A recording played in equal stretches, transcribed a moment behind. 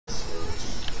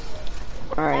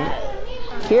Alright.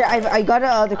 Here, I got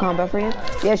another combat for you.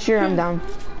 Yeah, sure, I'm down.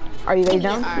 Are you guys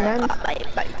down?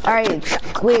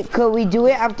 Alright, wait, could we do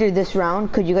it after this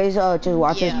round? Could you guys just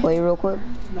watch us play real quick?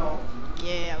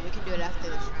 Yeah, we can do it after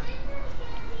this round.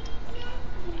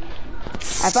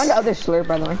 I found the other slurp,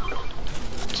 by the way.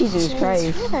 Jesus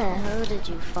Christ. Where the hell did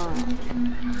you find?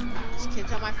 These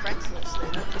kids on my friends list.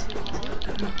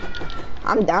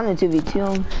 I'm down in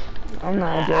 2v2. I'm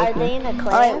not joking. Are they in a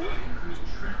clan?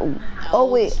 Oh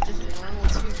wait.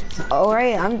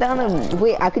 Alright, I'm down to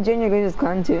wait, I could join your guys'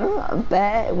 clan too?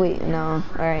 Bet wait, no.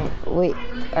 Alright, wait.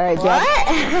 Alright, what?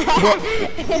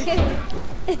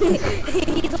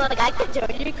 He's like, I could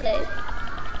join your clan.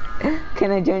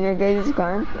 Can I join your guys'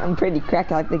 clan? I'm pretty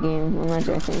cracked out the game. I'm not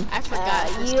joking. I forgot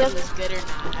if this kid was good or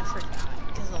not. I forgot.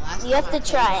 Because the last you have to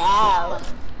try out.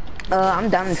 I'm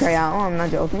down to try out. I'm not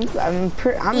joking. I'm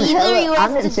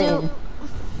insane.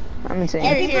 I'm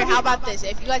insane. Here, how about this?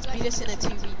 If you guys beat us in a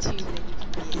 2v2, then you can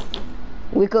be in.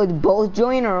 We could both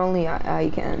join or only I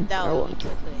can? No, we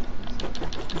could.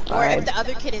 Or if the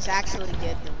other kid is actually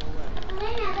good, then we'll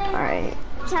Alright.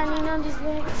 Bro,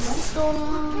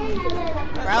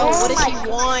 what does he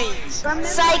want?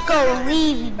 Psycho,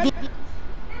 leave.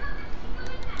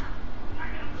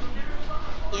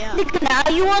 Yeah. Now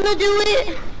you wanna do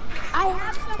it? I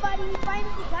have somebody who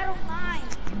finally got online.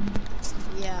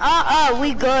 Yeah.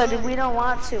 We good. We don't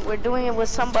want to. We're doing it with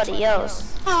somebody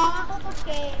else. Oh,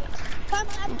 okay. Come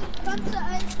to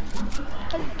us.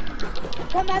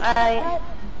 Come at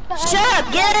Shut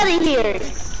up! Get out of here!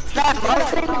 Stop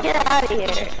moving! Get out of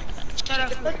here! Shut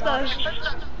up. Let's go.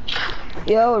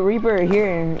 Yo, Reaper,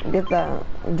 here. Get that.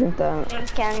 Drink that.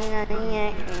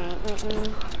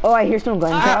 Oh, I hear some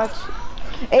gunshots.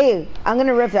 Hey, I'm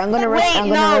gonna rift. I'm gonna rift.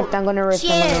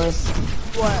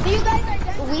 What? You guys are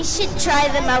done? We should try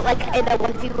them out like in a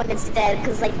 1v1 instead,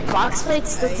 because like box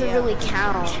fights doesn't really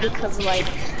count, because like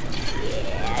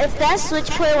if that Switch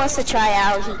player wants to try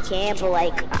out, he can, but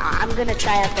like I'm gonna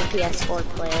try out the ps4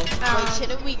 player. Wait,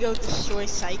 shouldn't we go destroy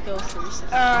Psycho first?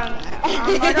 I'm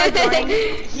gonna join.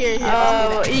 Here,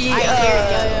 yo, we'll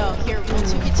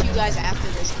 2v2 guys after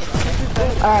this kid.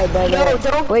 Alright, bye. Yo,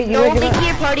 don't make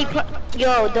your party.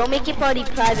 Yo, don't make your party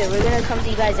private. We're gonna come to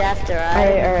you guys after.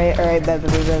 Alright, bye.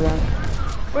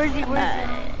 Where's he?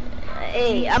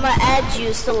 Hey, I'm gonna add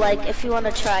you, so like if you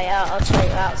wanna try out, I'll try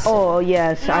you out. So. Oh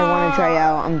yes, I wanna try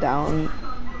out. I'm down.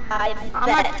 I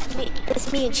bet it's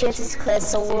me and Chance's class,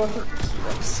 so we'll hook you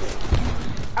up soon.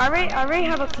 I already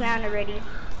have a clan already.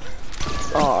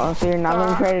 Oh, so you're not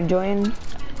gonna try to join?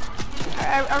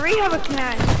 I already have a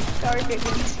clan. Sorry, baby.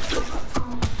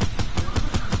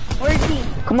 Where's he?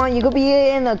 Come on, you could be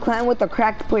in a clan with a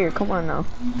cracked player. Come on now.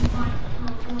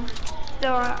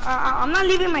 So I'm not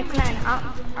leaving my clan.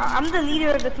 I'm the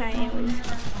leader of the clan anyways.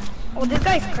 Oh, this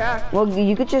guy's cracked. Well,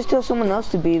 you could just tell someone else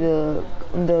to be the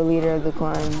leader of the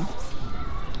clan.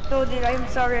 So dude, I'm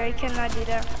sorry, I cannot do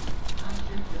that.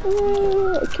 I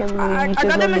can't believe I you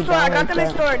got them in sword. I got them in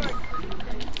that. sword.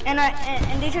 And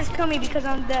they just kill me because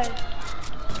I'm dead.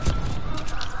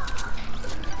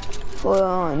 Hold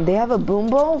on, they have a boom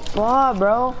bow? Fuck,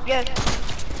 bro. Yes.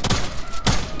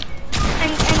 And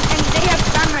they have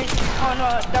samurais. Oh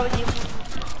no, that was you.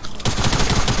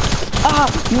 Ah,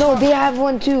 no, they have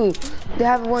one too. It's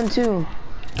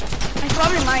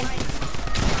probably mine.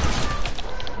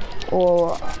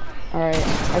 Oh, alright,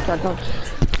 I thought so.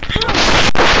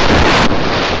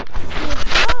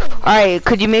 Alright,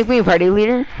 could you make me a party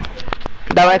leader?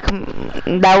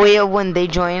 That way when they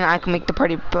join, I can make the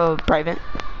party private.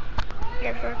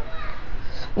 Yeah, sure.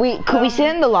 Wait, could we sit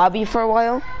in the lobby for a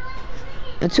while?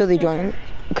 Until they join?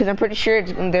 Because I'm pretty sure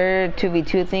their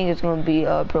 2v2 thing is going to be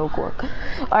pro cork.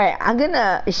 Alright, I'm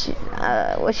gonna,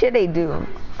 what should I do?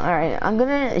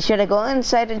 Alright, should I go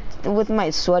inside with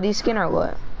my sweaty skin or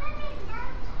what?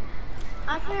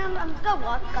 Actually, I'm just gonna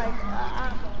watch, guys.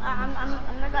 I'm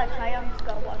not gonna try, I'm just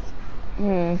gonna watch.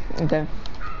 Okay.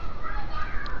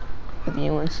 If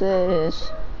you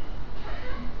insist.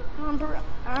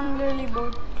 I'm really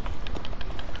bored.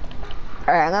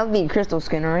 Alright, I'm gonna be Crystal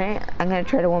skin, alright? I'm gonna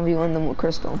try to 1v1 them with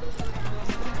Crystal.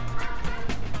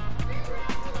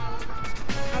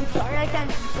 I'm sorry I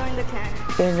can't join the clan.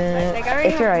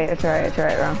 It's alright,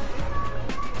 bro.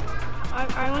 I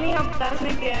only have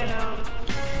plasmic and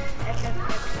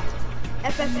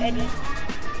FF Eddie.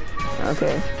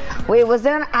 Okay. Wait, was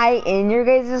there an I in your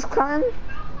guys' clan?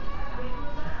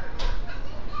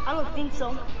 I don't think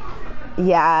so.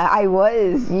 Yeah, I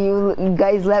was. You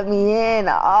guys let me in.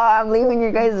 Oh, I'm leaving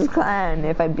your guys' clan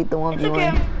if I beat the 1v1. It's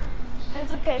okay.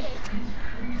 It's okay.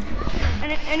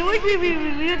 And what we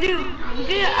do?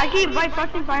 I can buy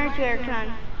fucking fire to our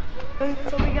clan. So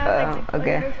we got like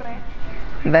okay. leaders,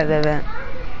 right? Bet.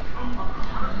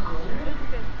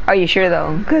 Are you sure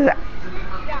though? Cause Yeah,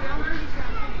 I'm pretty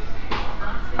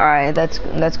sure. alright, that's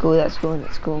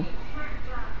cool.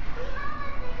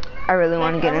 I really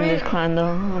want to get in this clan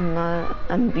though.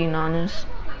 I'm being honest.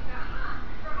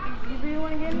 You really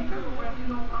want to get in the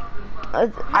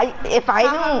clan?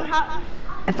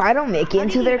 If I don't make it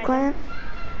into their clan,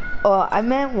 oh, I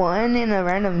met one in a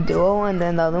random duo, and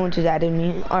then the other one just added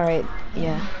me. Alright,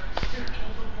 yeah.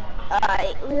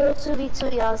 We'll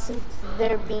 2v2 y'all since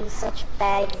they're being such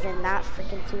fags and not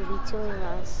freaking 2v2ing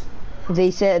us.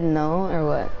 They said no, or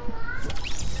what?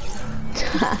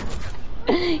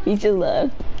 He just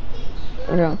left.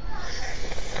 No.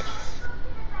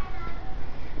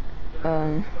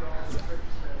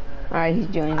 Alright, he's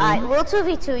joining. Alright, we'll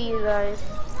 2v2 you guys.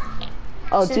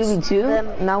 Oh, Since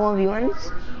 2v2? Not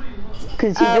 1v1s?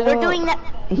 Cause he doesn't we're doing that.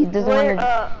 He doesn't want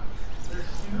to.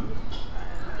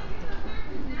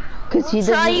 Cause he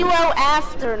doesn't. Try you out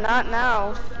after, not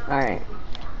now. Alright.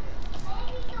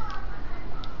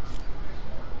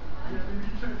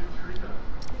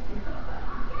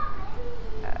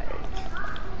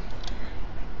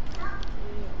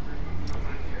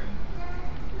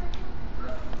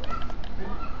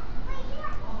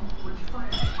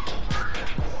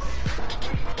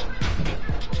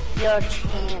 Your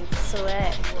chance,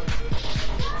 sweat.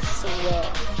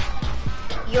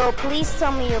 Yo, please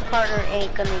tell me your partner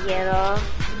ain't gonna get off.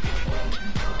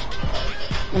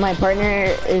 My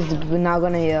partner is not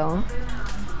gonna yell.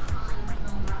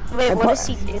 Wait, what is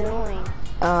he doing?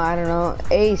 I don't know.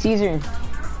 Hey, Caesar.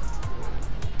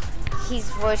 His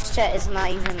voice chat is not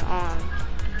even on.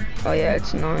 Oh yeah,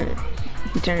 it's not.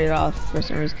 He turned it off for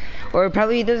some reason. Or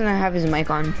probably he doesn't have his mic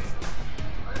on.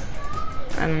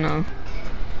 I don't know.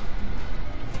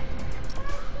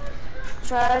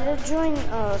 Try to join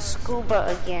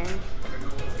Scuba again.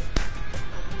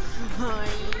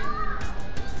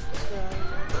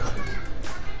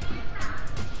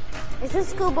 Is this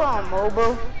Scuba on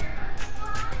mobile?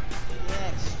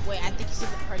 Yes. Wait, I think he's in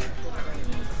the party with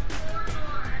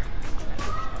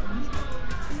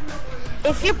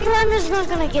If your partner's not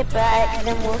gonna get back,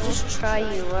 then we'll just try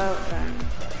you out then.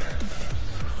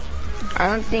 I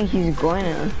don't think he's going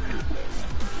to.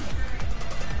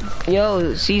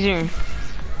 Yo, Caesar.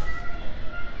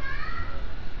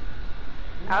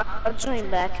 I'll join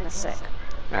back in a sec.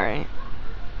 Alright.